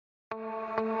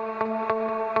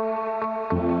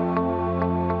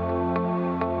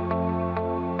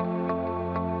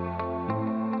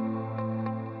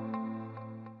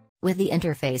With the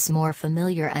interface more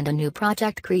familiar and a new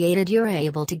project created, you're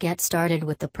able to get started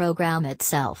with the program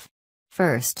itself.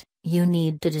 First, you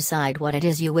need to decide what it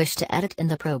is you wish to edit in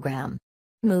the program.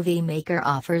 Movie Maker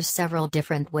offers several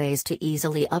different ways to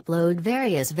easily upload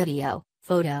various video,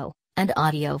 photo, and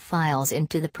audio files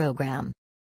into the program.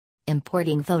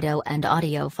 Importing photo and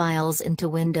audio files into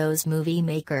Windows Movie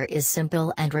Maker is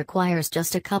simple and requires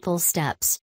just a couple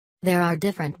steps. There are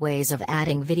different ways of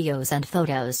adding videos and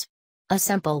photos. A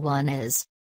simple one is: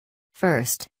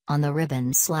 first, on the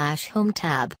ribbon/Home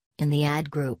tab, in the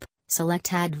Add group,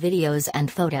 select Add Videos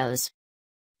and Photos.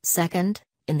 Second,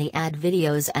 in the Add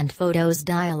Videos and Photos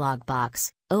dialog box,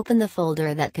 open the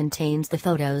folder that contains the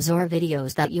photos or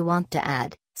videos that you want to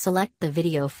add, select the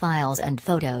video files and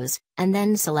photos, and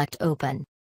then select Open.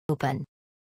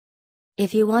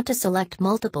 If you want to select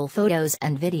multiple photos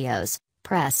and videos,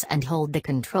 press and hold the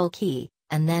Control key,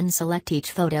 and then select each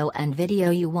photo and video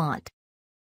you want.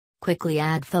 Quickly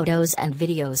add photos and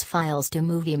videos files to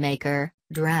Movie Maker,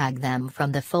 drag them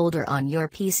from the folder on your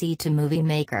PC to Movie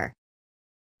Maker.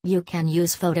 You can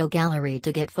use Photo Gallery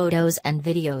to get photos and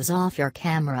videos off your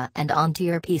camera and onto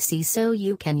your PC so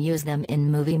you can use them in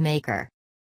Movie Maker.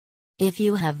 If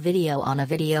you have video on a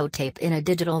videotape in a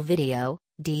digital video,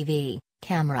 DV,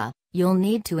 camera, you'll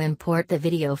need to import the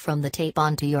video from the tape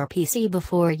onto your PC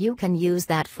before you can use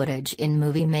that footage in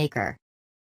Movie Maker.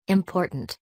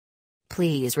 Important: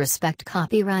 please respect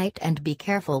copyright and be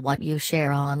careful what you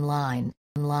share online.